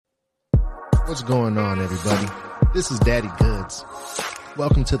What's going on, everybody? This is Daddy Goods.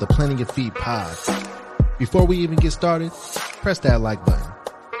 Welcome to the Planting Your Feet Pod. Before we even get started, press that like button.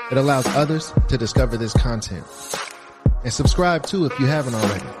 It allows others to discover this content. And subscribe too if you haven't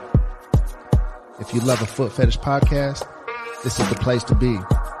already. If you love a foot fetish podcast, this is the place to be.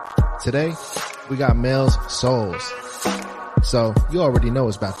 Today, we got Melsolesss. So you already know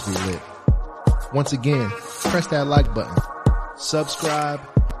it's about to be lit. Once again, press that like button, subscribe,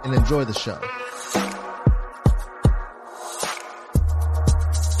 and enjoy the show.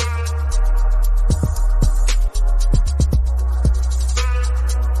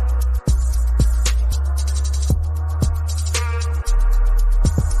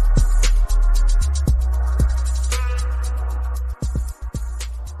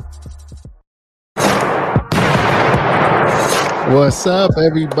 What's up,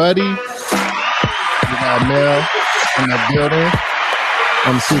 everybody? We got Mel in the building.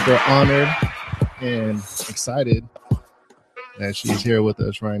 I'm super honored and excited that she's here with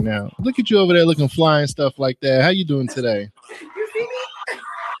us right now. Look at you over there looking fly and stuff like that. How you doing today? You see me?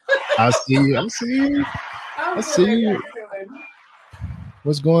 I see you.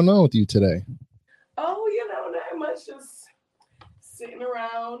 What's going on with you today? Oh, not much. Just sitting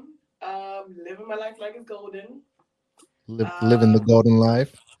around, living my life like it's golden. Living the golden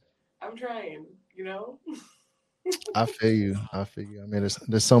life. I'm trying, I feel you. I mean,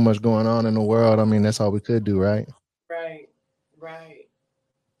 there's so much going on in the world. I mean, that's all we could do, right? Right.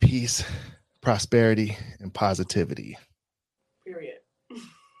 Peace, prosperity, and positivity. Period.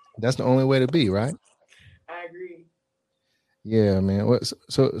 That's the only way to be, right? I agree. Yeah, man.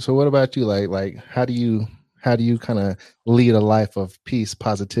 So what about you? Like, how do you kind of lead a life of peace,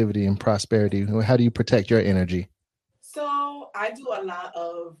 positivity, and prosperity? How do you protect your energy? So I do a lot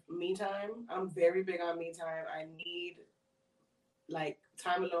of me time. I'm very big on me time. I need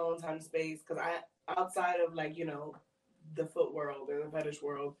time alone, time space, because outside of the foot world or the fetish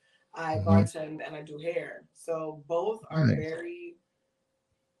world, I bartend and I do hair. So both are very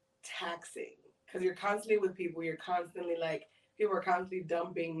taxing because you're constantly with people. You're constantly people are constantly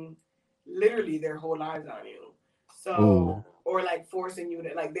dumping literally their whole lives on you. So or forcing you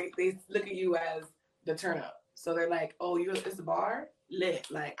to they look at you as the turn up. So they're like, oh, it's a bar? Lit.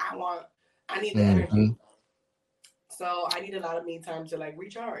 I need the energy. So I need a lot of me time to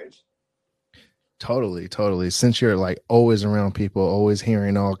recharge. Totally. Since you're always around people, always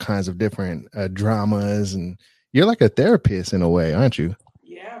hearing all kinds of different dramas, and you're like a therapist in a way, aren't you?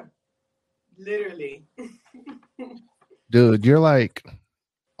 Yeah, literally. Dude, you're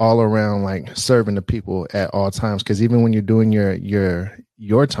all around serving the people at all times. Because even when you're doing your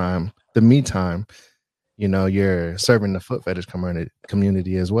time, the me time, you're serving the foot fetish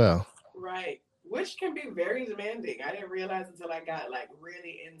community as well. Right. Which can be very demanding. I didn't realize until I got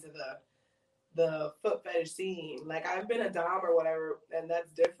really into the foot fetish scene. I've been a dom or whatever, and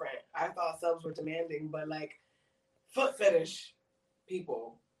that's different. I thought subs were demanding, but foot fetish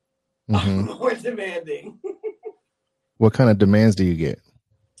people are more demanding. What kind of demands do you get?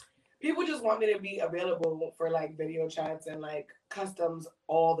 People just want me to be available for video chats and customs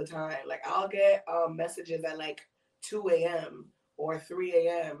all the time. I'll get messages at 2 a.m. or 3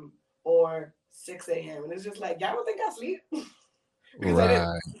 a.m. or 6 a.m. And it's just y'all don't think I sleep? Right.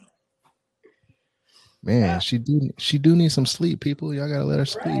 Man, she do need some sleep, people. Y'all gotta let her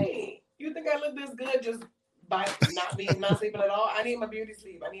sleep. Right. You think I look this good just by not sleeping at all? I need my beauty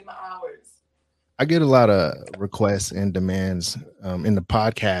sleep. I need my hours. I get a lot of requests and demands in the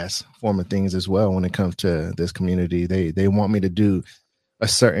podcast form of things as well. When it comes to this community, they want me to do a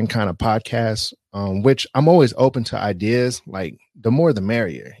certain kind of podcast, which I'm always open to ideas. The more the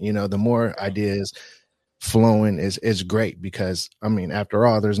merrier, the more ideas flowing is great, because I mean, after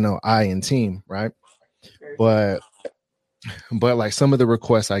all, there's no I in team, right? But some of the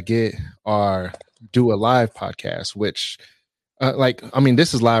requests I get are do a live podcast, which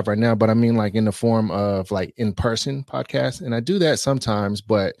this is live right now, but I mean in the form of in-person podcast. And I do that sometimes,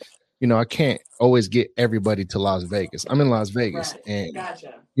 but I can't always get everybody to Las Vegas. I'm in Las Vegas, right. and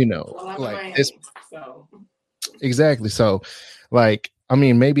gotcha. Well, I'm in Miami, this so exactly. So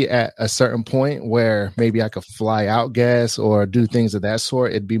maybe at a certain point where maybe I could fly out guests or do things of that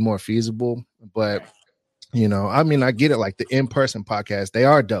sort, it'd be more feasible. But I get it. The in-person podcast, they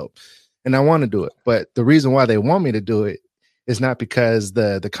are dope, and I want to do it. But the reason why they want me to do it is not because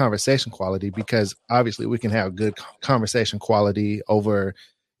the conversation quality, because obviously we can have good conversation quality over,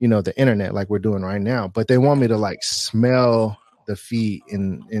 the internet like we're doing right now. But they want me to smell the feet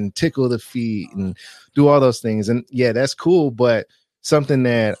and tickle the feet and do all those things. And yeah, that's cool. But something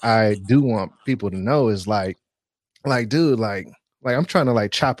that I do want people to know is dude, like I'm trying to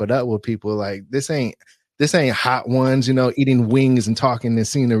like chop it up with people. Like this ain't hot ones, you know, eating wings and talking and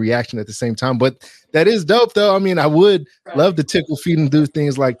seeing the reaction at the same time. But that is dope though. I mean, I would love to tickle feet and do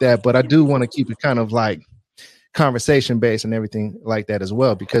things like that, but I do want to keep it kind of like conversation based and everything like that as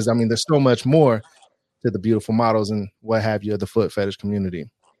well, because I mean, there's so much more to the beautiful models and what have you of the foot fetish community.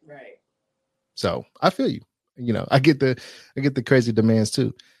 Right. So I feel you. You know, I get the crazy demands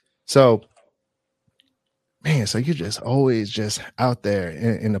too. So, man, so you're just always just out there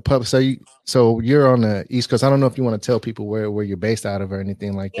in the public. So you're on the East Coast. I don't know if you want to tell people where you're based out of or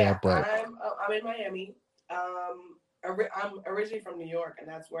anything like that. But I'm in Miami. I'm originally from New York, and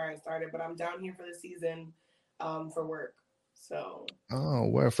that's where I started. But I'm down here for the season, for work. So. Oh,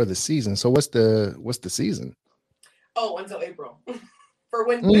 where for the season? So what's the season? Oh, until April. For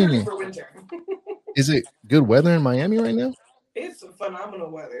winter. For winter. Is it good weather in Miami right now? It's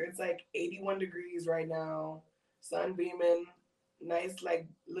phenomenal weather. It's like 81 degrees right now, sun beaming, nice like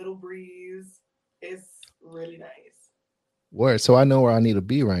little breeze. It's really nice. Word. So I know where I need to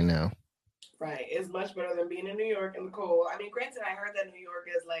be right now. Right. It's much better than being in New York in the cold. I mean, granted, I heard that New York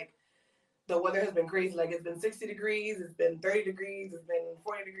is like, the weather has been crazy. Like it's been 60 degrees, it's been 30 degrees, it's been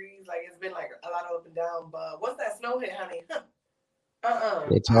 40 degrees. Like it's been like a lot of up and down. But once that snow hit, honey, I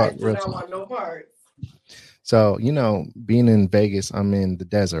do not want no parts. So, you know, being in Vegas, I'm in the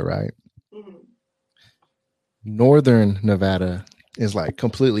desert, right? Mm-hmm. Northern Nevada is like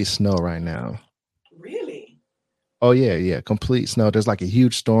completely snow right now. Really? Oh, yeah. Complete snow. There's like a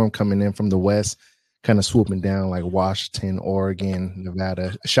huge storm coming in from the west, kind of swooping down like Washington, Oregon,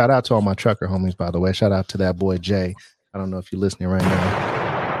 Nevada. Shout out to all my trucker homies, by the way. Shout out to that boy, Jay. I don't know if you're listening right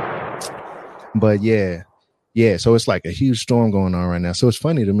now. But yeah. So it's like a huge storm going on right now. So it's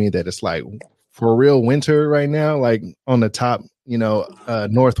funny to me that it's like for real winter right now, like on the top, you know,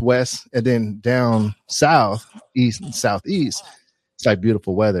 northwest, and then down south, east, and southeast. It's like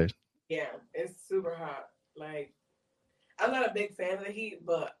beautiful weather. Yeah, it's super hot. Like, I'm not a big fan of the heat,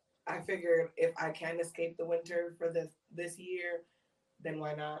 but I figured if I can escape the winter for this year, then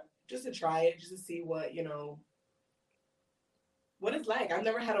why not? Just to try it, just to see what, you know, what it's like. I've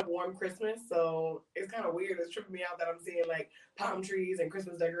never had a warm Christmas, so it's kind of weird. It's tripping me out that I'm seeing like palm trees and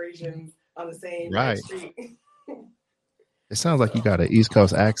Christmas decorations on the same street. It sounds like you got an East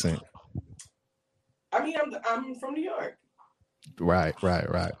Coast accent. I mean, I'm from New York. Right.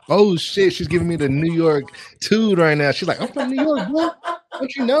 Oh shit, she's giving me the New York toot right now. She's like, I'm from New York, bro.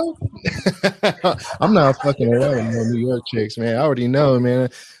 Don't you know? I'm not fucking around with no New York chicks, man. I already know, man.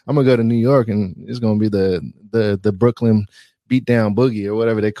 I'm gonna go to New York and it's gonna be the Brooklyn beat down boogie or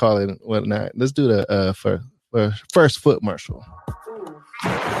whatever they call it, whatnot. Let's do the for first foot marshal.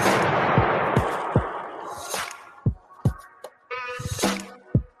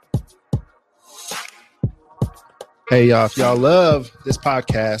 Hey y'all, if y'all love this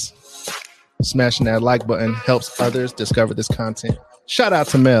podcast, smashing that like button helps others discover this content. Shout out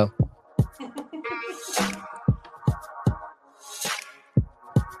to Mel. You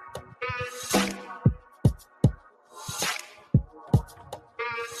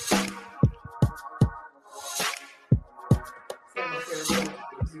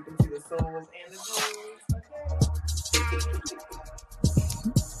can see the soles and the toes.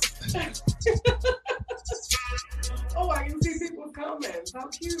 Okay. Oh, I can see people's comments. How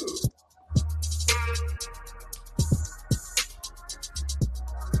cute.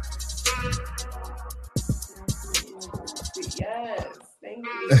 Yes, thank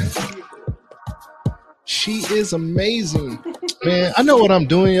you. She is amazing. Man, I know what I'm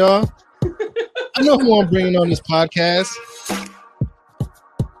doing, y'all. I know who I'm bringing on this podcast.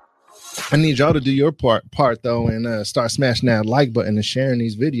 I need y'all to do your part though, and start smashing that like button and sharing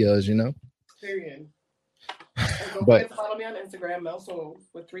these videos, you know? Period. Don't forget to follow me on Instagram, Melsolesss,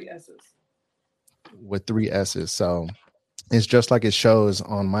 with 3 S's. With 3 S's. So it's just like it shows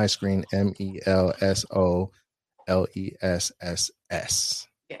on my screen, Melsolesss. Yes.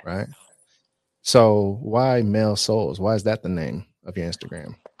 Right? So why Melsolesss? Why is that the name of your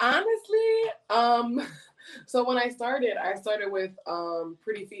Instagram? Honestly, so when I started with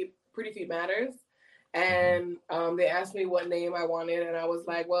Pretty Feet Matters, and they asked me what name I wanted, and I was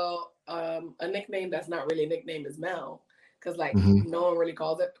like, well, a nickname that's not really a nickname is Mel, because like no one really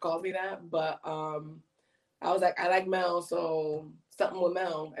calls me that, but I was like, I like Mel, so something with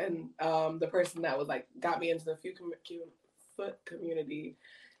Mel, and the person that was like got me into the foot community,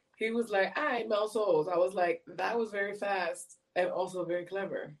 he was like, all right, Melsolesss. I was like, that was very fast and also very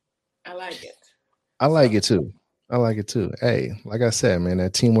clever. I like it. I like it too. Hey, like I said, man,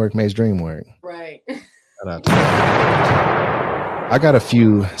 that teamwork makes dream work. Right. I got a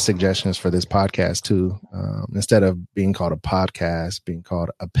few suggestions for this podcast too. Instead of being called a podcast, being called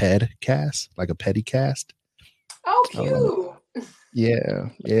a pedcast, like a petty cast. Oh, Um, cute.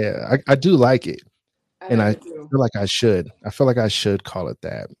 yeah. I do like it, I and like I it too. feel like I should. I feel like I should call it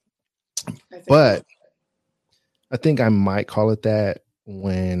that. I think But I think I might call it that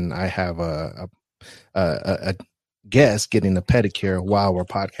when I have a guest getting a pedicure while we're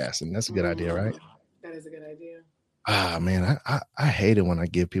podcasting. That's a good idea, right? that is a good idea. Ah, man, I hate it when I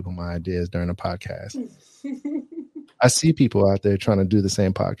give people my ideas during a podcast. I see people out there trying to do the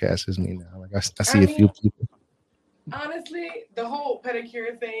same podcast as me now. Like I see I a few mean, people. honestly, the whole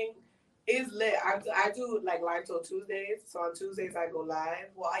pedicure thing is lit. I do like live till Tuesdays. So on Tuesdays I go live.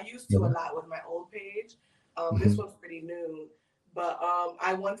 Well, I used to a lot with my old page. This Mm-hmm. one's pretty new. But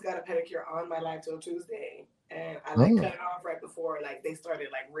I once got a pedicure on my live till Tuesday. And I like Oh, cut it off right before like they started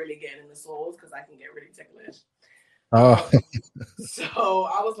like really getting in the soles because I can get really ticklish. oh, So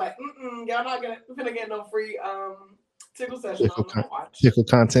I was like, y'all not gonna get no free tickle session pickle, on my watch. pickle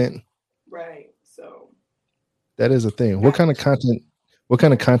content. Right. So That is a thing. What got kind of content? What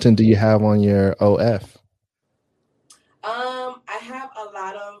kind of content do you have on your OF? I have a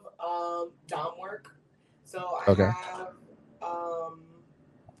lot of dom work. So I Okay. have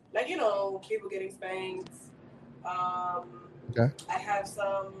like people getting spanked. Okay. I have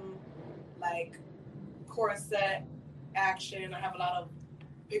some like corset action. I have a lot of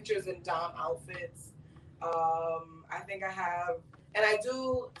pictures in dom outfits. I think I have, and I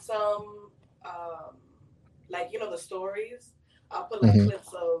do some like the stories. I'll put like Mm-hmm.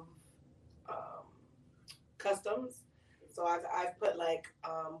 clips of um, customs. So I've put like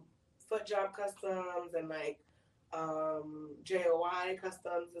foot job customs and like JOI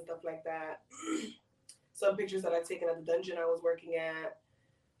customs and stuff like that. Some pictures that I've taken at the dungeon I was working at.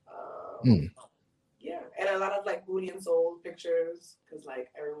 Mm. Yeah, and a lot of like booty and soul pictures because like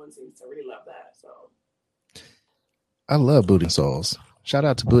everyone seems to really love that. So I love Booty and Souls. Shout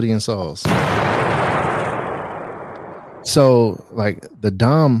out to Booty and Souls. So like the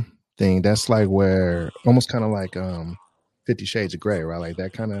Dom thing, that's like where almost kind of like 50 Shades of Grey, right? Like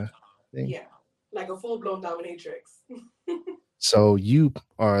that kind of thing. yeah, like a full blown dominatrix. So you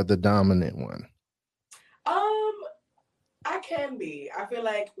are the dominant one. I can be. I feel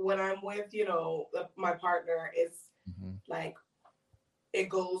like when I'm with my partner, it's Mm-hmm. like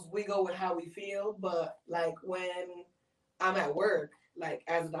we go with how we feel. But like when I'm at work, like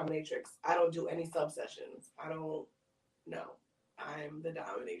as a dominatrix, I don't do any sub sessions. I don't know. I'm the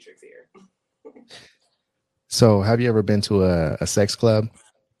dominatrix here. So have you ever been to a sex club?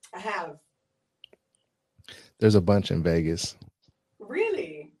 I have. There's a bunch in Vegas.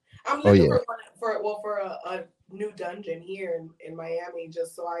 Really? I'm Oh looking yeah. for a new dungeon here in Miami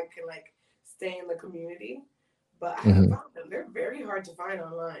just so I can like stay in the community. But I haven't Mm-hmm. found them. They're very hard to find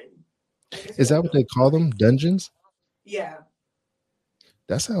online. I guess you Is gotta that do what it they call them? twice. Dungeons? Yeah.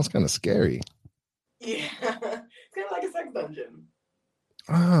 That sounds kind of scary. Yeah. It's kind of like a sex dungeon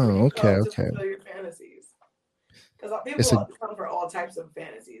where Oh, you okay, come to okay. fulfill your fantasies. Because It's people a come for all types of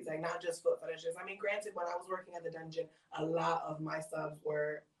fantasies, like not just foot fetishes. I mean, granted, when I was working at the dungeon, a lot of my subs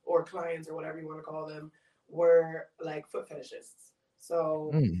were, or clients, or whatever you want to call them, were like foot fetishists.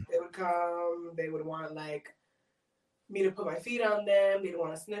 So mm, they would come, they would want like me to put my feet on them, they'd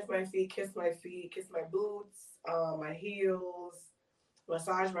want to sniff my feet, kiss my boots, my heels,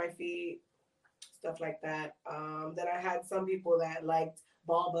 massage my feet, stuff like that. Then I had some people that liked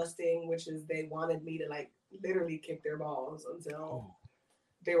ball busting, which is they wanted me to like literally kick their balls until oh,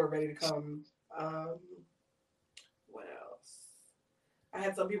 they were ready to come. Um, what else? I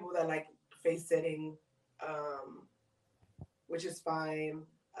had some people that like face sitting, um, which is fine.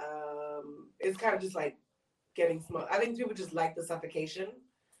 It's kind of just like getting smoked. I think people just like the suffocation.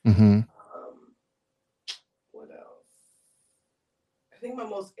 mm-hmm. Um, what else? I think my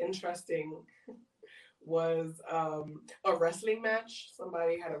most interesting was a wrestling match.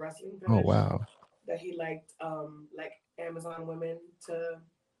 Somebody had a wrestling Oh fetish wow. that he liked like Amazon women to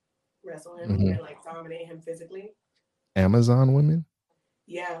wrestle him Mm-hmm. and like dominate him physically. Amazon women?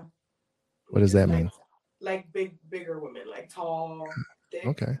 Yeah. What He does just that mean? liked like bigger women, like tall, thick.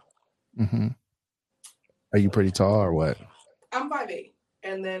 Okay. Mm-hmm. Are you So pretty yeah. tall or what? I'm 5'8".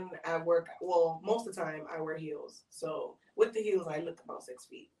 And then I work most of the time I wear heels. So with the heels I look about 6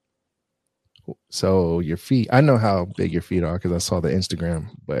 feet. So your feet, I know how big your feet are because I saw the Instagram,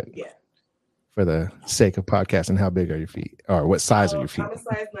 but Yeah. for the sake of podcasting, how big are your feet? Or what size are your feet? I'm a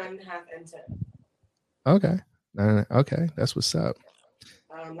size 9.5 and 10. Okay. Okay. That's what's up.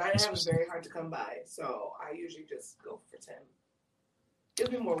 Nine and a That's half is what's very hard to come by, so I usually just go for 10.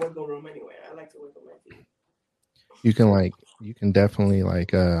 Gives me more wiggle room anyway. I like to wiggle my feet. you can definitely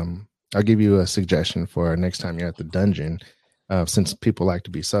I'll give you a suggestion for next time you're at the dungeon. Since people like to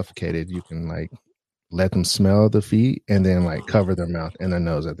be suffocated, you can like let them smell the feet and then like cover their mouth and their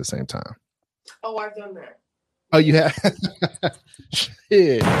nose at the same time. Oh, I've done that. Oh, you have?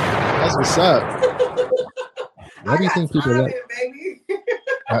 Shit, that's what's up. Why do you think people like? Baby.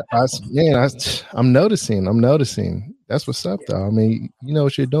 I'm noticing. That's what's up, though. I mean, you know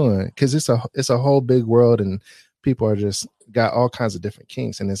what you're doing because it's a whole big world, and people are just got all kinds of different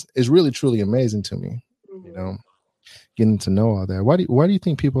kinks, and it's really truly amazing to me. Mm-hmm. You know, getting to know all that. Why do you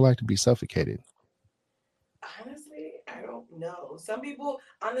think people like to be suffocated? Honestly, I don't know. Some people,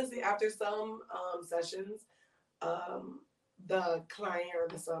 honestly, after some sessions, the client or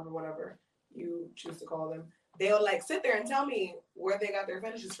the sub or whatever you choose to call them, they'll like sit there and tell me where they got their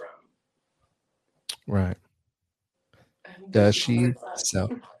fetishes from. Right. Does she sell?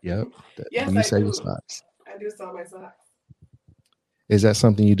 Yep. Yes, do you sell your socks? I do sell my socks. Is that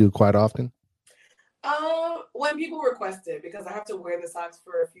something you do quite often? When people request it, because I have to wear the socks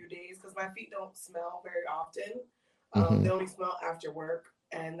for a few days because my feet don't smell very often. They only smell after work,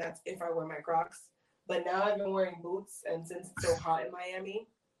 and that's if I wear my Crocs. But now I've been wearing boots, and since it's so hot in Miami,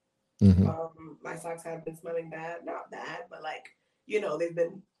 my socks have been smelling bad. Not bad, but like, they've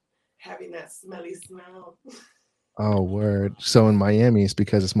been having that smelly smell. Oh, word. So in Miami, it's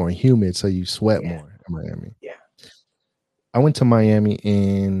because it's more humid, so you sweat more in Miami. Yeah. I went to Miami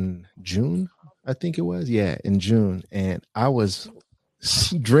in June, I think it was. Yeah, in June. And I was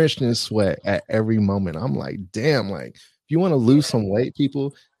drenched in sweat at every moment. I'm like, damn, like, if you want to lose some weight,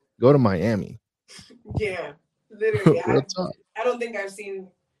 people, go to Miami. Yeah, literally. I don't think I've seen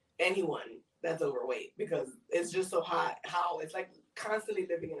anyone that's overweight because it's just so hot. It's like constantly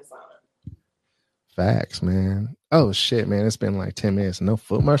living in a sauna. Facts, man. Oh, shit, man. It's been like 10 minutes. No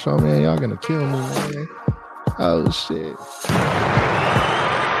foot marshal, man. Y'all going to kill me, man. Oh, shit.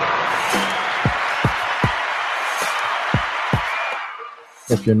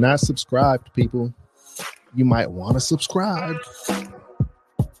 If you're not subscribed, people, you might want to subscribe.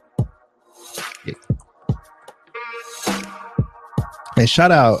 Yeah. And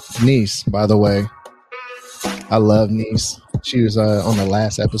shout out Niece, by the way. I love Niece. She was on the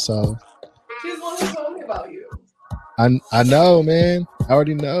last episode. She's the one who told me about you. I know, man. I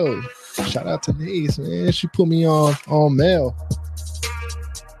already know. Shout out to Niece, man. She put me on mail.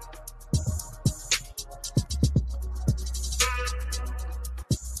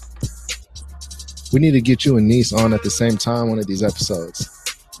 We need to get you and Niece on at the same time one of these episodes.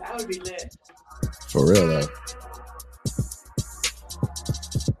 That would be lit. For real, though.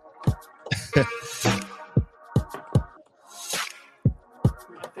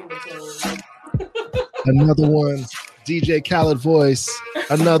 Another one. DJ Khaled voice.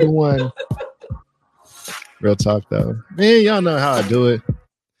 Another one. Real talk, though. Man, y'all know how I do it.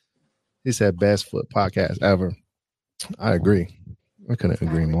 He said best foot podcast ever. I agree. I couldn't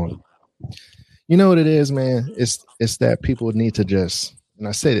agree more. You know what it is, man? It's that people need to just, and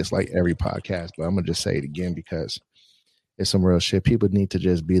I say this like every podcast, but I'm gonna just say it again because it's some real shit. People need to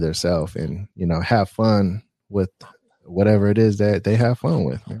just be themselves and, have fun with whatever it is that they have fun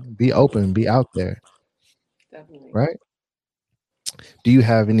with. Man. Be open, be out there. Definitely. Right? Do you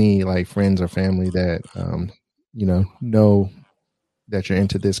have any like friends or family that know that you're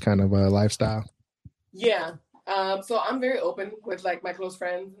into this kind of lifestyle? Yeah. So I'm very open with like my close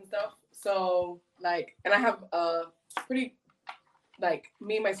friends and stuff. So like, and I have pretty, like,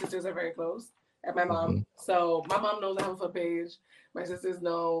 me and my sisters are very close, and my mom. Mm-hmm. So my mom knows I have a foot page. My sisters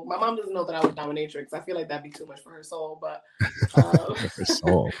know. My mom doesn't know that I was dominatrix. I feel like that'd be too much for her soul, but her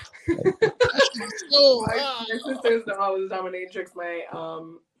soul. My sisters know I was a dominatrix.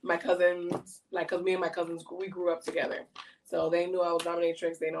 My cousins, like, cause me and my cousins, we grew up together, so they knew I was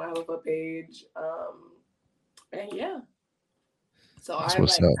dominatrix. They know I have a foot page, and yeah. So I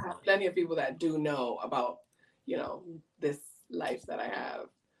have plenty of people that do know about, this life that I have,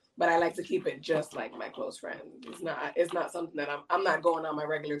 but I like to keep it just like my close friends. It's not something that I'm not going on my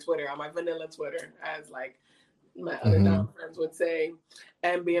regular Twitter, on my vanilla Twitter, as like my other dom friends would say,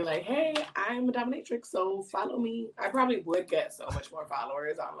 and being like, hey, I'm a dominatrix, so follow me. I probably would get so much more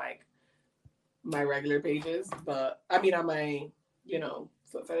followers on like my regular pages, but I mean on my,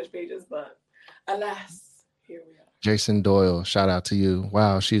 foot fetish pages, but alas, here we are. Jason Doyle, shout out to you.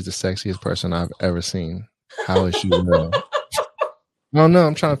 Wow, she's the sexiest person I've ever seen. How is she real? I don't know.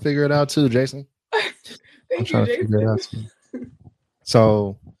 I'm trying to figure it out too, Jason. I'm trying to figure it out too.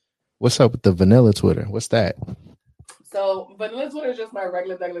 So, what's up with the vanilla Twitter? What's that? So, vanilla Twitter is just my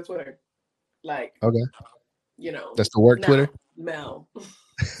regular Twitter. Like, okay. That's the work Twitter? Mel.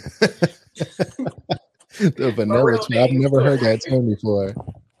 The For vanilla real Twitter. I've names, never heard Twitter. that term before.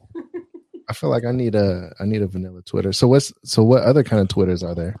 I feel like I need a vanilla Twitter. So what other kind of Twitters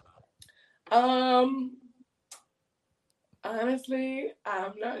are there? Honestly,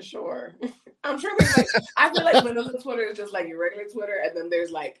 I'm not sure. I'm sure there's like, I feel like vanilla Twitter is just like your regular Twitter, and then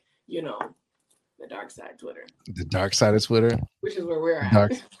there's like, the dark side Twitter, The dark side of Twitter, which is where we're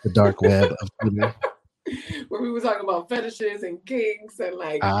at. the dark web of Twitter. Where we were talking about fetishes and kinks and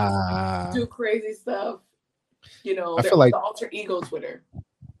like do crazy stuff. I feel like the alter ego Twitter.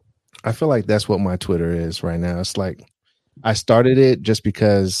 I feel like that's what my Twitter is right now. It's like I started it just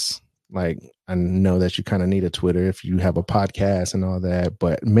because like I know that you kind of need a Twitter if you have a podcast and all that,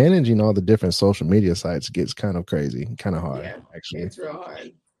 but managing all the different social media sites gets kind of crazy, kind of hard. Yeah, actually. it's real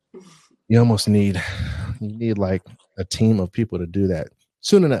hard. You almost need like a team of people to do that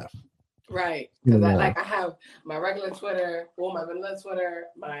soon enough. Right. Because I have my regular Twitter, my vanilla Twitter,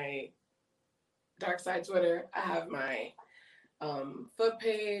 my dark side Twitter. I have my foot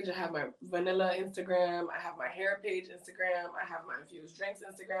page. I have my vanilla Instagram. I have my hair page Instagram. I have my infused drinks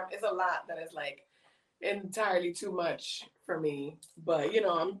Instagram. It's a lot that is like entirely too much for me. But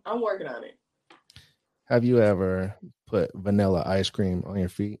I'm working on it. Have you ever put vanilla ice cream on your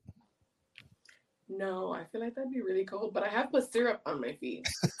feet? No, I feel like that'd be really cold, but I have put syrup on my feet.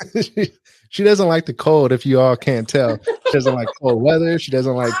 She doesn't like the cold, if you all can't tell. She doesn't like cold weather. She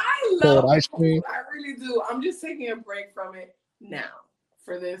doesn't like cold ice cream. I really do. I'm just taking a break from it now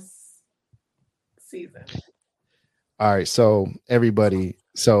for this season. All right, so everybody,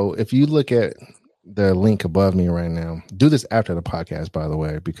 if you look at the link above me right now, do this after the podcast, by the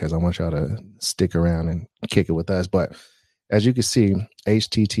way, because I want y'all to stick around and kick it with us. But as you can see,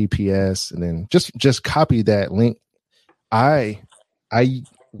 HTTPS, and then just copy that link. I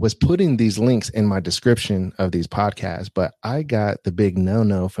was putting these links in my description of these podcasts, but I got the big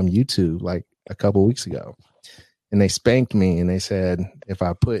no from YouTube like a couple weeks ago, and they spanked me and they said if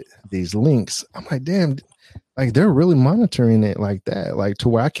I put these links, I'm like, damn, like they're really monitoring it like that, like to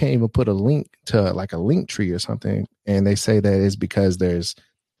where I can't even put a link to like a link tree or something, and they say that is because there's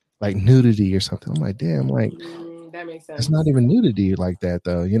like nudity or something. I'm like, damn, like. That makes sense. It's not even nudity like that,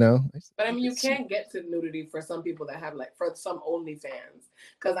 though, But I mean, you can't get to nudity for some people that have like for some OnlyFans,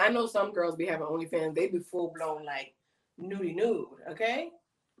 because I know some girls be having OnlyFans. They be full blown like nude. Okay.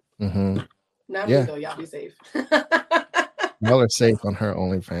 Mm-hmm. Not me though. Y'all be safe. Y'all are safe on her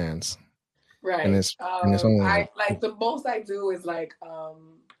OnlyFans, right? And it's only I like the most I do is like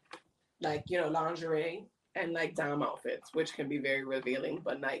lingerie and like dom outfits, which can be very revealing,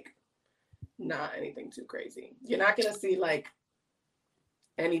 but like. Not anything too crazy. You're not gonna see like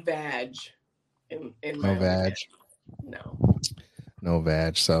any vag in my vag. No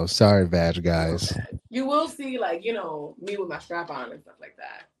vag. So sorry, vag guys. No vag. You will see like me with my strap on and stuff like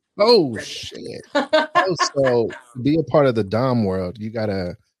that. Oh shit! So be a part of the dom world. You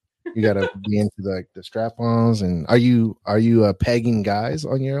gotta be into like the strap-ons. And are you pegging guys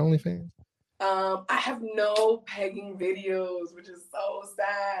on your OnlyFans? I have no pegging videos, which is so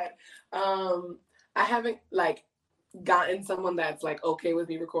sad. I haven't like gotten someone that's like okay with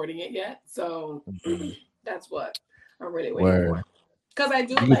me recording it yet. So that's what I'm really waiting for. Because I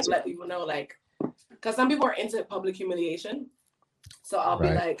do like let people know, like, because some people are into public humiliation. So I'll be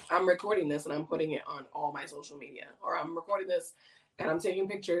like, I'm recording this and I'm putting it on all my social media, or I'm recording this and I'm taking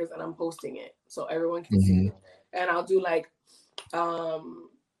pictures and I'm posting it so everyone can see it. And I'll do like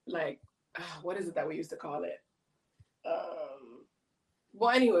what is it that we used to call it? Well,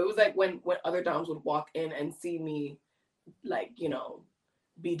 anyway, it was like when other doms would walk in and see me, like,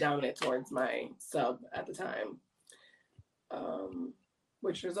 be dominant towards my sub at the time,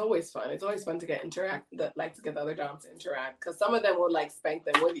 which was always fun. It's always fun to get to get the other doms to interact, because some of them would like spank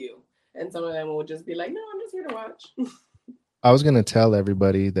them with you, and some of them would just be like, "No, I'm just here to watch." I was gonna tell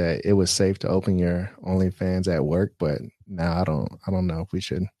everybody that it was safe to open your OnlyFans at work, but now I don't know if we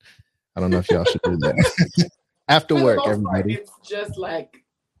should. I don't know if y'all should do that after work. Everybody, it's just like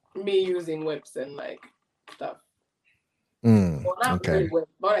me using whips and like stuff. Well, not really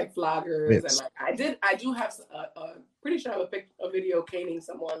whips, but like floggers and like I do have pretty sure I have a video caning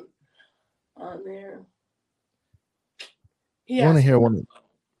someone on there. You want to hear one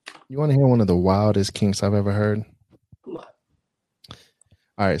of the wildest kinks I've ever heard? What?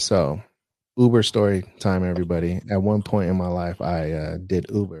 All right, so Uber story time, everybody. At one point in my life, I did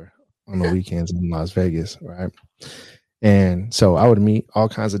Uber on the weekends in Las Vegas, right? And so I would meet all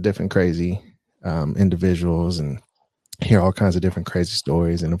kinds of different crazy individuals and hear all kinds of different crazy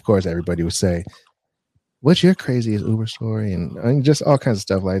stories. And of course, everybody would say, "What's your craziest Uber story?" And just all kinds of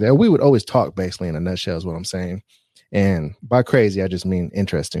stuff like that. We would always talk basically in a nutshell is what I'm saying. And by crazy, I just mean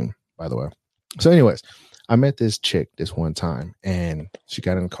interesting, by the way. So, anyways, I met this chick this one time, and she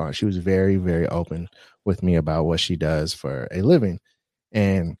got in the car. She was very, very open with me about what she does for a living.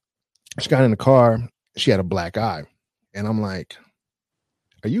 And she got in the car. She had a black eye, and I'm like,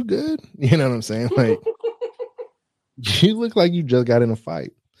 "Are you good?" You know what I'm saying? Like, you look like you just got in a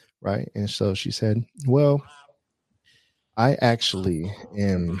fight, right? And so she said, "Well, I actually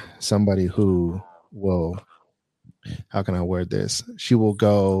am somebody who will. How can I word this? She will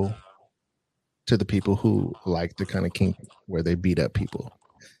go to the people who like the kind of kink where they beat up people."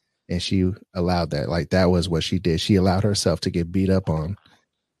 And she allowed that. Like that was what she did. She allowed herself to get beat up on,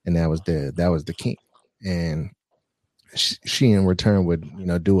 and that was the kink. And she in return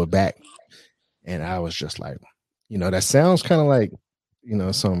would do it back. And I was just like, that sounds kind of like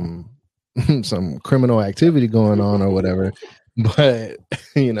some some criminal activity going on or whatever. But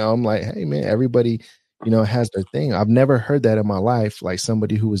I'm like, hey man, everybody has their thing. I've never heard that in my life, like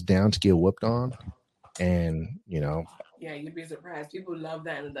somebody who was down to get whooped on. And Yeah, you'd be surprised. People love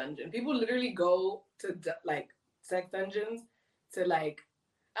that in the dungeon. People literally go to like sex dungeons to like.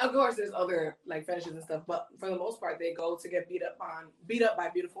 Of course, there's other like fetishes and stuff, but for the most part, they go to get beat up by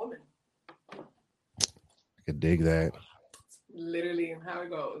beautiful women. I could dig that. It's literally how it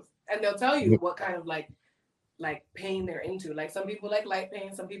goes, and they'll tell you what kind of like pain they're into. Like some people like light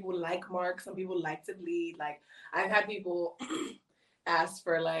pain, some people like marks, some people like to bleed. Like I've had people ask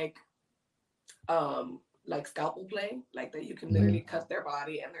for like scalpel play, like that you can literally cut their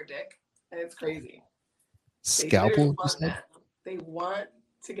body and their dick, and it's crazy. Scalpel? They want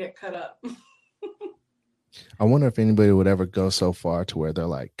to get cut up. I wonder if anybody would ever go so far to where they're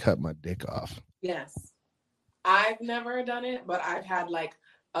like, cut my dick off. Yes. I've never done it, but I've had like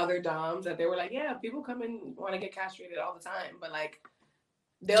other doms that they were like, yeah, people come and want to get castrated all the time, but like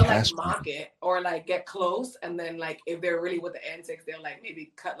they'll like mock it or like get close, and then like if they're really with the antics, they'll like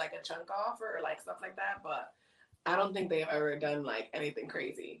maybe cut like a chunk off or like stuff like that. But I don't think they've ever done like anything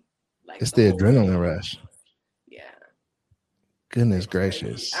crazy. Like it's the adrenaline rush. Yeah. Goodness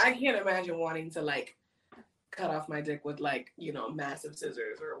gracious. I can't imagine wanting to like cut off my dick with like massive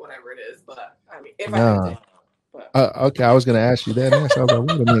scissors or whatever it is. But I mean, if I did. Okay, I was gonna ask you that next. I was like,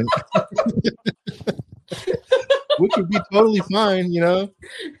 wait a minute. Which would be totally fine,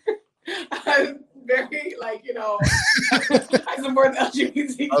 I'm very like, I support the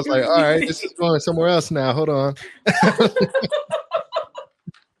LGBT. I was like, all right, this is going somewhere else now. Hold on.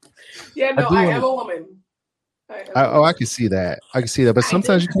 Yeah, no, I am a woman. I can see that. I can see that, but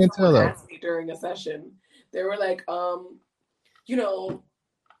sometimes you can't tell though. Asked me during a session, they were like,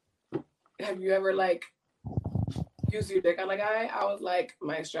 have you ever like used your dick on a guy? I was like,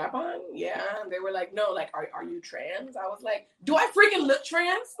 my strap on? Yeah. And they were like, no, like, are you trans? I was like, do I freaking look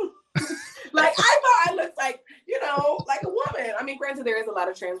trans? Like, I thought I looked like, like a woman. I mean, granted, there is a lot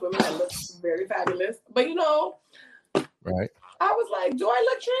of trans women that look very fabulous, but right. I was like, do I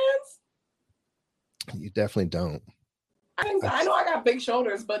look trans? You definitely don't. I know I got big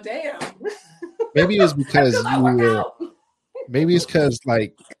shoulders, but damn. Maybe it's because maybe it's because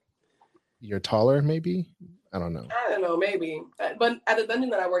like you're taller, maybe. I don't know, maybe. But at the dungeon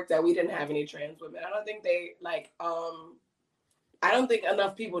that I worked at, we didn't have any trans women. I don't think they I don't think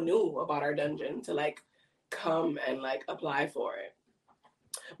enough people knew about our dungeon to like come and like apply for it.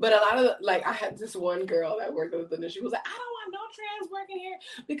 But a lot of I had this one girl that worked at the dungeon. She was like, I don't want no trans working here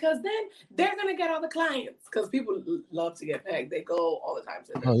because then they're gonna get all the clients. Because people love to get pegged. They go all the time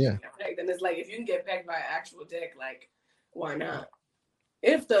to the dungeon to get pegged. And it's like, if you can get pegged by an actual dick, like, why not?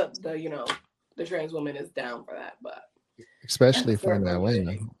 If the trans woman is down for that, but especially if I'm in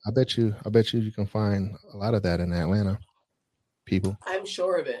Atlanta, I bet you can find a lot of that in Atlanta. People, I'm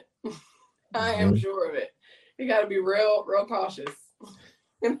sure of it. I am sure of it. You got to be real cautious.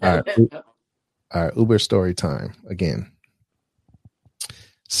 All right, Uber story time again.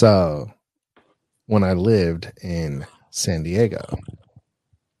 So, when I lived in San Diego,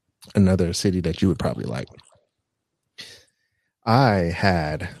 another city that you would probably like, I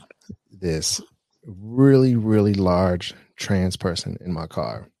had this really, really large trans person in my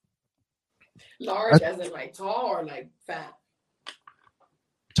car. Large as in like tall or like fat?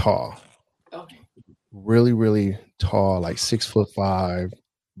 Tall. Okay. Really, really tall, like 6'5",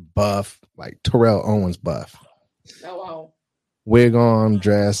 buff, like Terrell Owens buff. Oh wow. Wig on,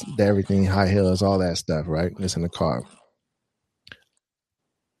 dress, everything, high heels, all that stuff, right? It's in the car.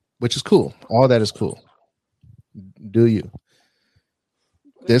 Which is cool. All that is cool. Do you?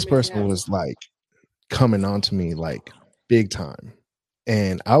 This person was like coming on to me like big time.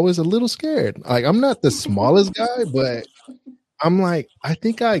 And I was a little scared. Like, I'm not the smallest guy, but I'm like, I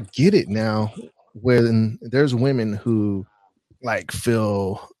think I get it now when there's women who like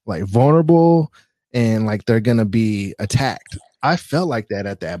feel like vulnerable and like they're gonna be attacked. I felt like that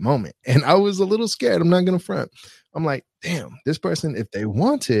at that moment, and I was a little scared. I'm not gonna front. I'm like, damn, this person, if they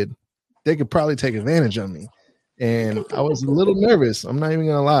wanted, they could probably take advantage of me. And I was a little nervous. I'm not even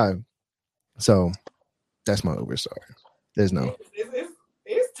gonna lie. So that's my Uber story. There's no.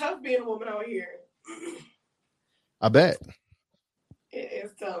 It's tough being a woman out here. I bet.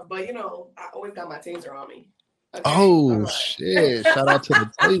 It's tough, but you know, I always got my taser on me. Okay? Oh shit! Shout out to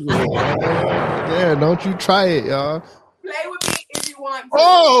the taser. Yeah, don't you try it, y'all. Play with me if you want to.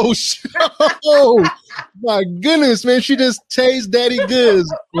 Oh my goodness, man! She just tased Daddy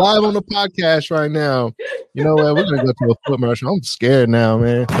Goods live on the podcast right now. You know what? We're gonna go to a foot marshal. I'm scared now,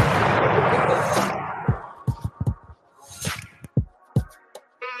 man.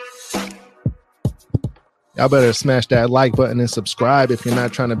 Y'all better smash that like button and subscribe if you're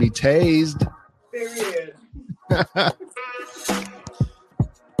not trying to be tased. Period.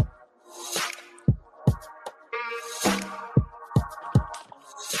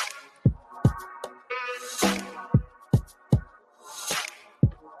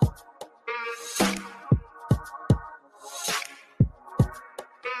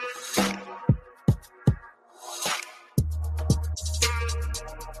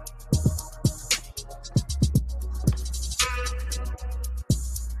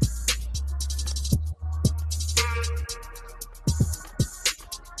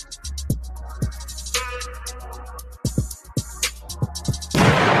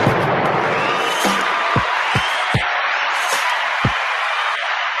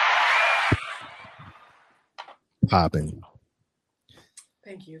 Popping.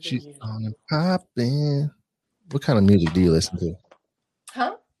 Thank you. She's on popping. What kind of music do you listen to?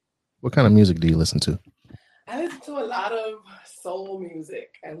 Huh? What kind of music do you listen to? I listen to a lot of soul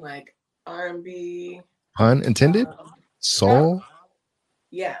music and like R&B. Pun intended? Soul? Huh?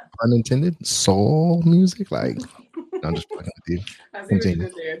 Yeah. Pun intended? Soul music? Like, I'm just fucking with you. I see what you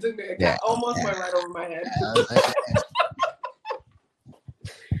did there. It took me, almost went right over my head.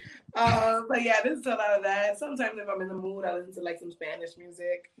 But yeah, I listen to a lot of that. Sometimes if I'm in the mood, I listen to like some Spanish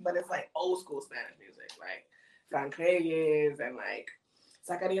music, but it's like old school Spanish music, like Frank Reyes and like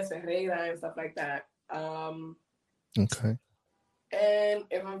Zacarias Ferreira and stuff like that. Okay. And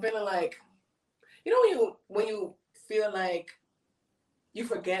if I'm feeling like, you know, when you feel like you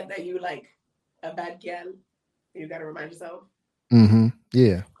forget that you like a bad gal, you gotta remind yourself. Mm-hmm.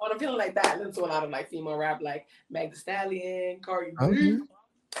 Yeah. When I'm feeling like that, I listen to a lot of like female rap, like Meg Thee Stallion, Cardi B. Okay.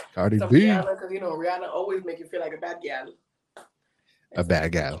 Cardi B. Rihanna, because you know Rihanna always make you feel like a bad gal. A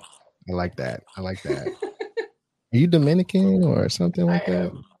bad gal. I like that. Are you Dominican or something like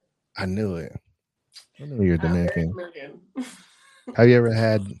that? I knew it. I knew you're Dominican. Have you ever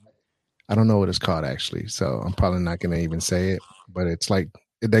had? I don't know what it's called actually, so I'm probably not gonna even say it. But it's like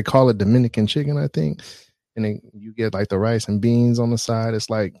they call it Dominican chicken, I think, and then you get like the rice and beans on the side. It's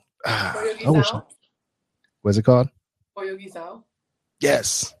like, what's it called? Pollo guisado.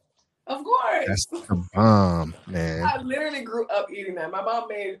 Yes. Of course. That's the bomb, man. I literally grew up eating that. My mom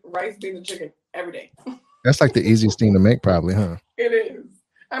made rice, beans, and chicken every day. That's like the easiest thing to make, probably, huh? It is.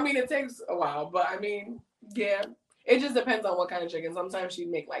 I mean, it takes a while, but I mean, yeah. It just depends on what kind of chicken. Sometimes she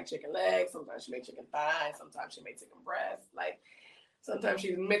make like chicken legs. Sometimes she make chicken thighs. Sometimes she make chicken breast. Like, sometimes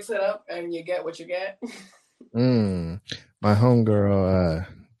she mix it up and you get what you get. My homegirl,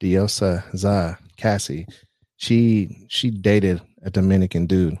 Diosa Za Cassie, she dated a Dominican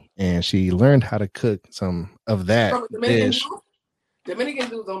dude and she learned how to cook some of that dish. Dominican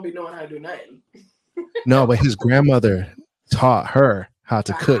dudes don't be knowing how to do nothing. No, but his grandmother taught her how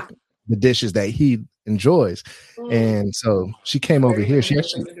to cook the dishes that he enjoys. And so she came over here. She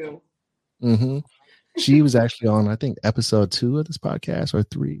actually she was actually on, I think, episode 2 of this podcast or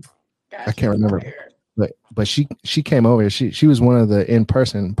 3. I can't remember. But she came over. She was one of the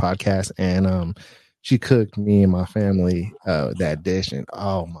in-person podcasts, and she cooked me and my family that dish, and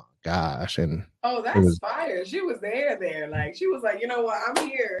oh my gosh. And that's fire. She was there. Like she was like, you know what, I'm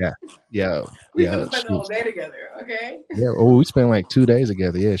here. Yeah. We could spend the whole day together, okay? Yeah. Oh, we spent like 2 days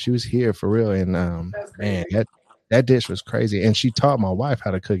together. Yeah, she was here for real. And man, that dish was crazy. And she taught my wife how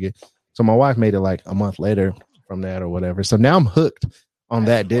to cook it. So my wife made it like a month later from that or whatever. So now I'm hooked on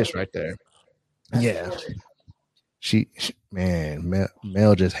that dish right there. Yeah. She man,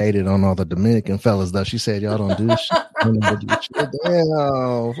 Mel just hated on all the Dominican fellas though. She said y'all don't do shit. Damn,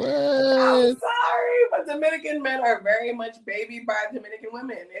 what? I'm sorry, but Dominican men are very much babied by Dominican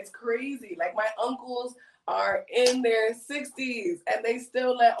women. It's crazy. Like my uncles are in their 60s and they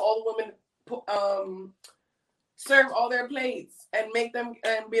still let all women serve all their plates and make them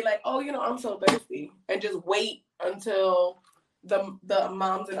and be like, oh, you know, I'm so thirsty, and just wait until the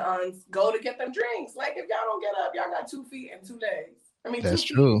moms and aunts go to get them drinks. Like if y'all don't get up, y'all got 2 feet and 2 legs. I mean, That's 2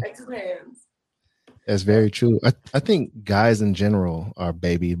 feet true. and 2 hands. That's very true. I think guys in general are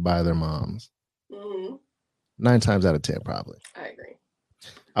babied by their moms. Mm-hmm. 9 times out of 10, probably. I agree.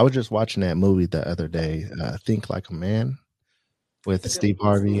 I was just watching that movie the other day, Think Like a Man, It's with a good Steve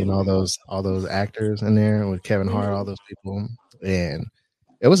Harvey and all those actors in there, with Kevin Hart, all mm-hmm. those people, and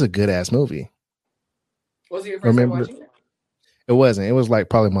it was a good ass movie. Was it your first time Remember, watching it? it wasn't. It was like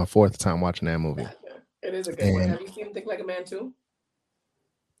probably my fourth time watching that movie, Gotcha. It is a good one. and Have you seen Think Like a Man too?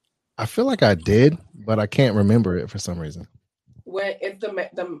 I feel like I did, but I can't remember it for some reason. When it's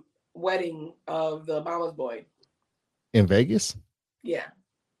the wedding of the mama's boy. In Vegas. Yeah.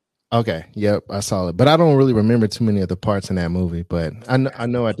 Okay, yep, I saw it, but I don't really remember too many of the parts in that movie. But I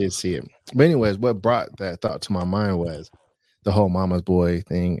know I did see it. But anyways, what brought that thought to my mind was the whole mama's boy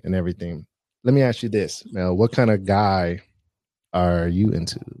thing and everything. Let me ask you this, Mel. What kind of guy are you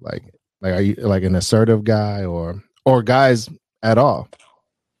into? Like are you like an assertive guy or guys at all?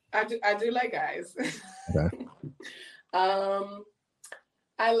 I do like guys. Okay. um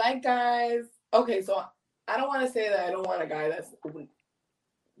I like guys. Okay, so I don't want to say that I don't want a guy that's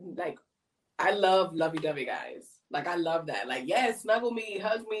like I love lovey-dovey guys. Like I love that. Like yes, snuggle me,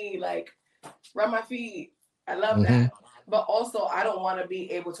 hug me, like rub my feet. I love Mm-hmm. that. But also I don't want to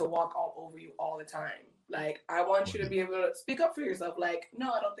be able to walk all over you all the time. Like I want you to be able to speak up for yourself. Like,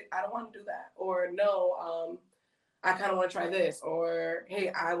 no, I don't want to do that. Or no, I kind of want to try this, or hey,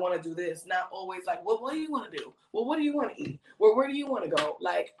 I want to do this. Not always like, well, what do you want to do? Well, what do you want to eat? Well, where do you want to go?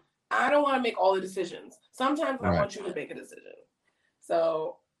 Like, I don't want to make all the decisions. Sometimes I Right. want you to make a decision.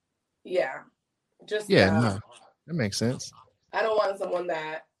 So, yeah, just Yeah. No, that makes sense. I don't want someone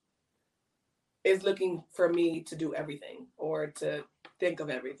that is looking for me to do everything or to think of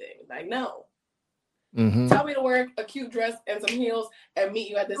everything. Like, no, Mm-hmm. tell me to wear a cute dress and some heels and meet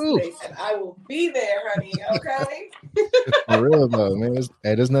you at this Oof. place, and I will be there, honey. Okay. For real though, man.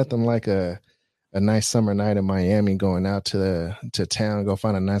 There's nothing like a nice summer night in Miami, going out to town, go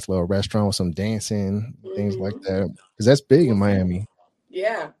find a nice little restaurant with some dancing, things like Mm-hmm. that. Because that's big in Miami,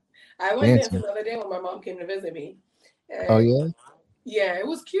 Yeah. I went dancing dancing. the other day when my mom came to visit me. Oh And yeah. yeah, it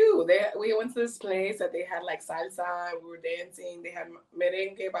was cute. We went to this place that they had like salsa, we were dancing, they had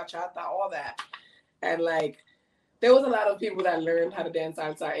merengue, bachata, all that. And like there was a lot of people that learned how to dance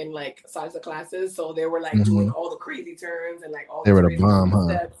salsa in like salsa classes. So they were like doing Hmm. all the crazy turns and like all They the were the crazy bomb, huh?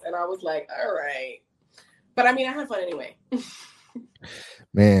 steps. And I was like, all right. But I mean, I had fun anyway.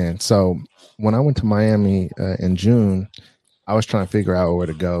 Man. So when I went to Miami in June, I was trying to figure out where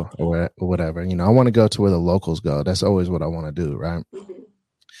to go or whatever. I want to go to where the locals go. That's always what I want to do, right? Mm-hmm.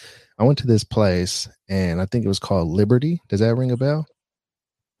 I went to this place and I think it was called Liberty. Does that ring a bell?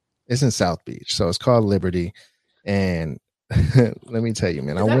 It's in South Beach, so it's called Liberty. And let me tell you,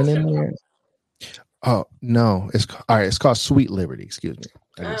 man, I Is that a went in strip club? there. Oh no, all right. It's called Sweet Liberty. Excuse me.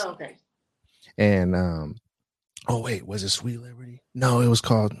 I Oh, just okay. and oh wait, was it Sweet Liberty? No, it was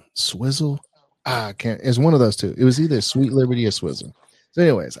called Swizzle. I can't. It's one of those two. It was either Sweet Liberty or Swizzle. So,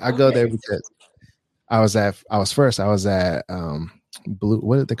 anyways, I go there Okay. because I was at Blue.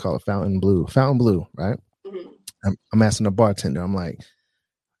 What did they call it? Fountain Blue, right? Mm-hmm. I'm asking the bartender. I'm like,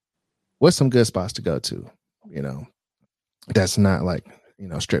 what's some good spots to go to? You know, that's not like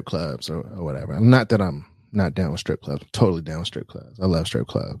strip clubs or whatever. Not that I'm not down with strip clubs. I'm totally down with strip clubs. I love strip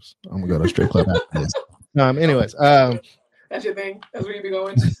clubs. I'm gonna go to a strip club after this. Anyways, That's your thing. That's where you be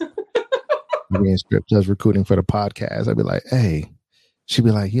going. I'll be in strip clubs recruiting for the podcast. I'd be like, hey, she'd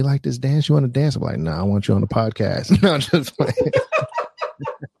be like, you like this dance? You want to dance? I'm like, no, I want you on the podcast. No, I'm just playing.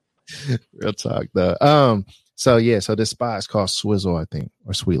 Real talk though. So yeah, so this spot is called Swizzle, I think,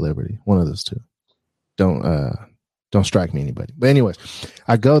 or Sweet Liberty, one of those two. Don't don't strike me, anybody. But anyways,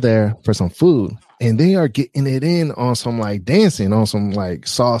 I go there for some food and they are getting it in on some like dancing, on some like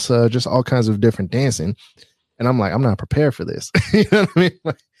salsa, just all kinds of different dancing. And I'm like, I'm not prepared for this. You know what I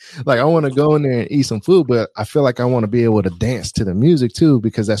mean? Like I want to go in there and eat some food, but I feel like I want to be able to dance to the music too,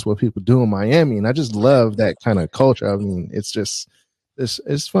 because that's what people do in Miami. And I just love that kind of culture. I mean, it's just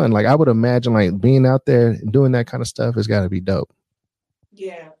it's fun. Like I would imagine like being out there and doing that kind of stuff has got to be dope.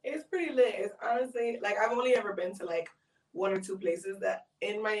 Yeah, it's pretty lit. It's honestly like I've only ever been to like one or two places that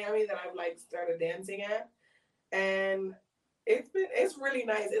in Miami that I've like started dancing at, and it's really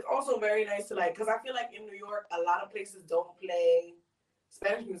nice. It's also very nice to like because I feel like in New York a lot of places don't play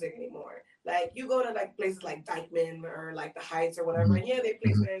Spanish music anymore. Like you go to like places like Dykeman or like the Heights or whatever, Mhm. and yeah, they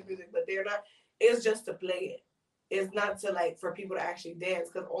play Mhm. Spanish music, but they're not. It's just to play it. It's not to like for people to actually dance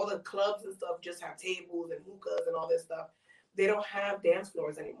because all the clubs and stuff just have tables and hookahs and all this stuff. They don't have dance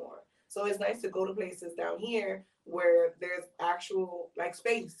floors anymore. So it's nice to go to places down here where there's actual like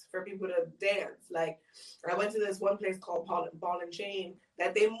space for people to dance. Like I went to this one place called Ball and Chain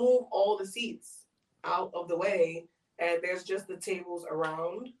that they move all the seats out of the way, and there's just the tables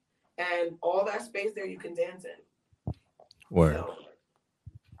around, and all that space there you can dance in. Word. So,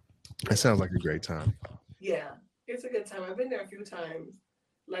 that sounds like a great time. Yeah, it's a good time. I've been there a few times,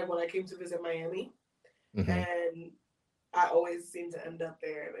 like when I came to visit Miami, and I always seem to end up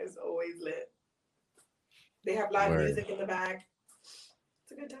there, and it's always lit. They have live music in the back.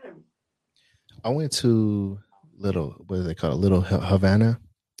 It's a good time. I went to what is it called? Little Havana?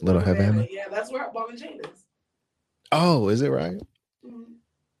 Little Havana? Yeah, that's where Ball and Chain is. Oh, is it right? Mm-hmm.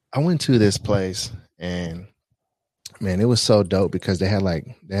 I went to this place and man, it was so dope because they had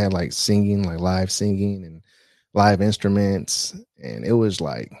like singing, like live singing and live instruments, and it was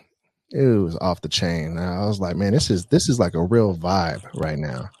off the chain. And I was like, man, this is like a real vibe right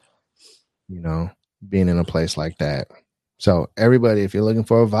now. You know, being in a place like that. So everybody, if you're looking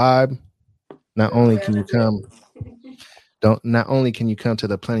for a vibe, not only can you come to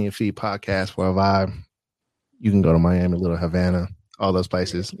the Plenty of Feet podcast for a vibe, you can go to Miami, Little Havana, all those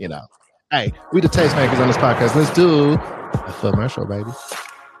places, you know. Hey, we the tastemakers on this podcast. Let's do a commercial, baby.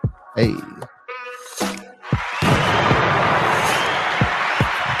 Hey.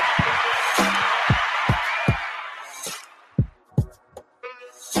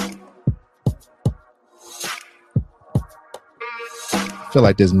 I feel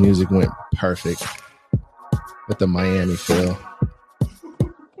like this music went perfect with the Miami feel.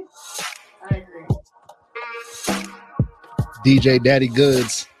 I agree. DJ Daddy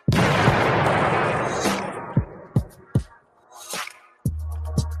Goods.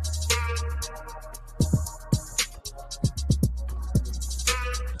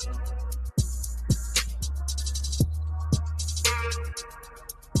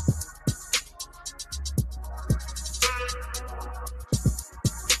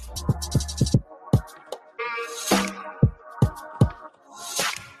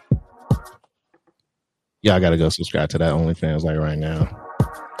 Y'all gotta go subscribe to that OnlyFans like right now.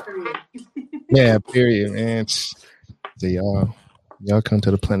 Period. Yeah, period, man. So y'all come to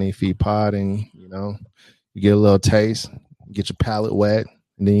the Plenty of Feet pod, and you know you get a little taste, get your palate wet,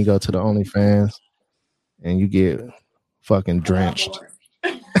 and then you go to the OnlyFans, and you get fucking drenched.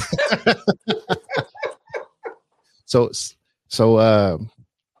 So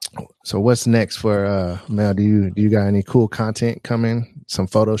what's next for Mel? Do you got any cool content coming? Some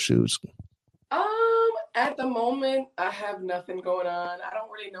photo shoots? At the moment, I have nothing going on. I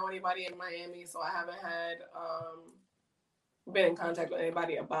don't really know anybody in Miami, so I haven't had been in contact with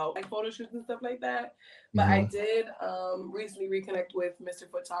anybody about like photo shoots and stuff like that. But I did recently reconnect with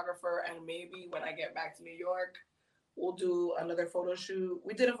Mr. Photographer, and maybe when I get back to New York, we'll do another photo shoot.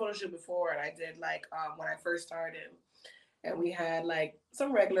 We did a photo shoot before, and I did like when I first started, and we had like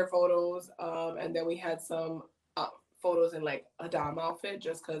some regular photos, and then we had some photos in like a dom outfit,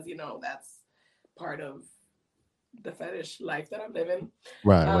 just because that's part of the fetish life that I'm living.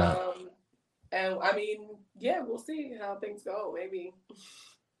 Right. And I mean, yeah, we'll see how things go. Maybe.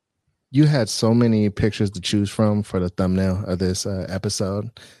 You had so many pictures to choose from for the thumbnail of this episode.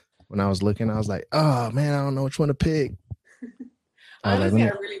 When I was looking, I was like, oh man, I don't know which one to pick. Honestly, I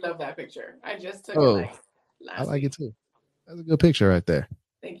really love that picture. I just took it like last I like week. it too. That's a good picture right there.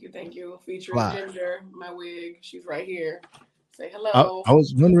 Thank you. Featuring Ginger, my wig. She's right here. Say hello. I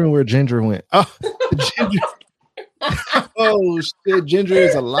was wondering where Ginger went. Oh, Ginger. Oh shit, Ginger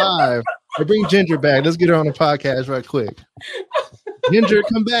is alive. Hey, bring Ginger back. Let's get her on the podcast right quick. Ginger,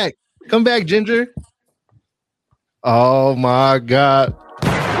 come back. Come back, Ginger. Oh my God. We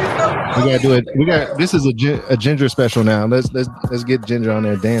gotta do it. This is a Ginger special now. Let's get Ginger on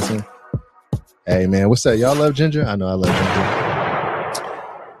there dancing. Hey man, what's up? Y'all love Ginger? I know I love Ginger.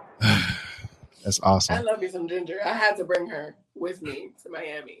 That's awesome. I love me some Ginger. I had to bring her with me to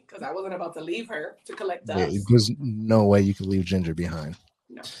Miami because I wasn't about to leave her to collect dust. There's no way you could leave Ginger behind.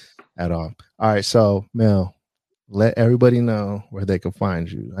 No. At all. All right, so Mel, let everybody know where they can find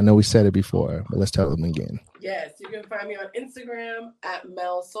you. I know we said it before, but let's tell them again. Yes, you can find me on Instagram at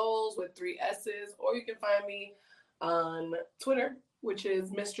Melsolesss with 3 S's, or you can find me on Twitter, which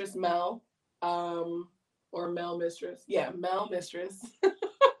is Mistress Mel, or Mel Mistress. Yeah, Mel Mistress.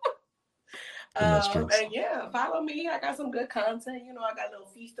 And yeah, follow me. I got some good content. I got a little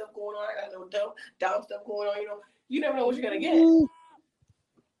feet stuff going on. I got a little down stuff going on. You never know what you're gonna get. You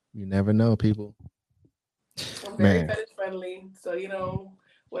never know, people. I'm very fetish friendly, so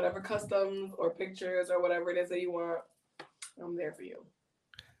whatever customs or pictures or whatever it is that you want, I'm there for you.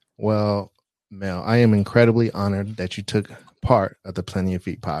 Well, Mel, I am incredibly honored that you took part of the Plenty of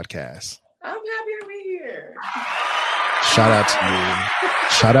Feet podcast. I'm happy to be here. Shout out to you.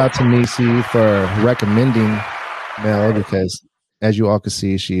 Shout out to Nisi for recommending Mel, because as you all can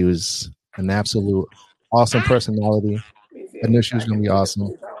see, she was an absolute awesome personality. I knew she was going to be awesome.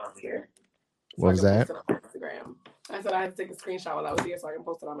 What was that? Instagram. I said I had to take a screenshot while I was here so I can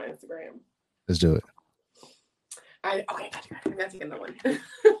post it on my Instagram. Let's do it. Okay, that's the other one.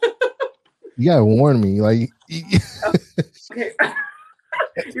 You gotta warn me, like. Okay,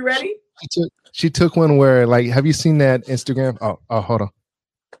 you ready? She took one where, like, have you seen that Instagram? Oh, hold on.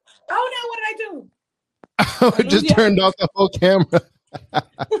 Oh no, what did I do? It just turned off the whole camera.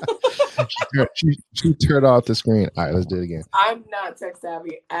 she turned off the screen. All right, let's do it again. I'm not tech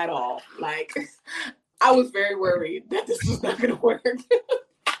savvy at all. Like, I was very worried that this was not gonna work.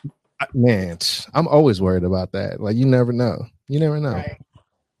 Man, I'm always worried about that. Like, you never know. You never know. Right.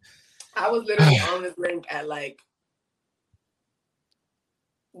 I was literally on this link at like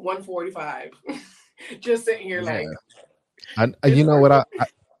 1:45, just sitting here like. You know what?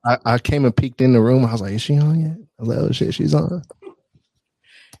 I came and peeked in the room. I was like, "Is she on yet?" I was like, "Oh shit, she's on."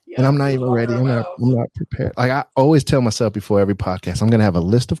 Yeah, and I'm not even ready. I'm not prepared. Like, I always tell myself before every podcast, I'm gonna have a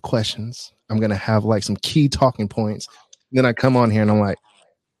list of questions. I'm gonna have like some key talking points. Then I come on here and I'm like,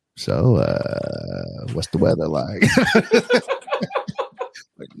 "So, what's the weather like?"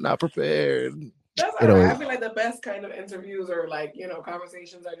 Like, not prepared. That's all right. I feel like the best kind of interviews or like,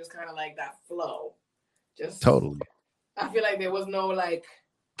 conversations are just kind of like that flow. Just totally. I feel like there was no like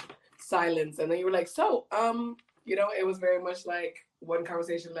silence, and then you were like, so, it was very much like one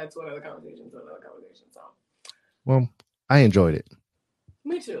conversation led to another conversation to another conversation. So, well, I enjoyed it.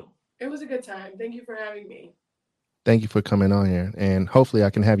 Me too. It was a good time. Thank you for having me. Thank you for coming on here, and hopefully I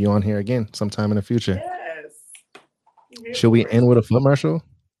can have you on here again sometime in the future. Yes. Should we end with a footmercial?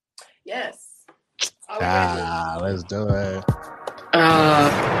 Yes. Let's do it.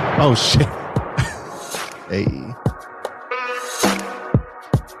 Oh shit. Hey.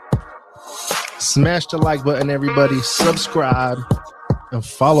 Smash the like button, everybody. Subscribe and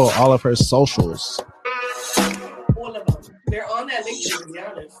follow all of her socials. All of them. They're on that link tree, to be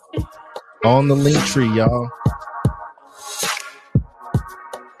honest. On the link tree, y'all.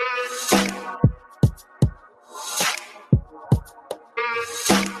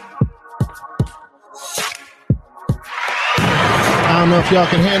 I don't know if y'all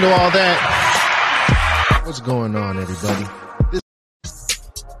can handle all that. What's going on, everybody?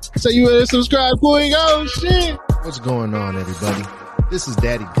 So you better subscribe before we go. Shit. What's going on, everybody? This is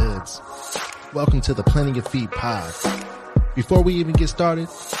Daddy Goods. Welcome to the Plenty of Feet pod. Before we even get started,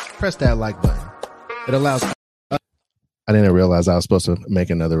 press that like button. It allows. I didn't realize I was supposed to make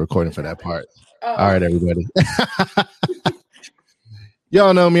another recording for that part. All right, everybody.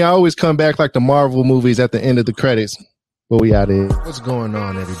 Y'all know me. I always come back like the Marvel movies at the end of the credits. But we out here. What's going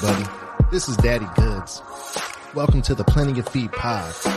on, everybody? This is Daddy Goods. Welcome to the Plenty of Feet pod.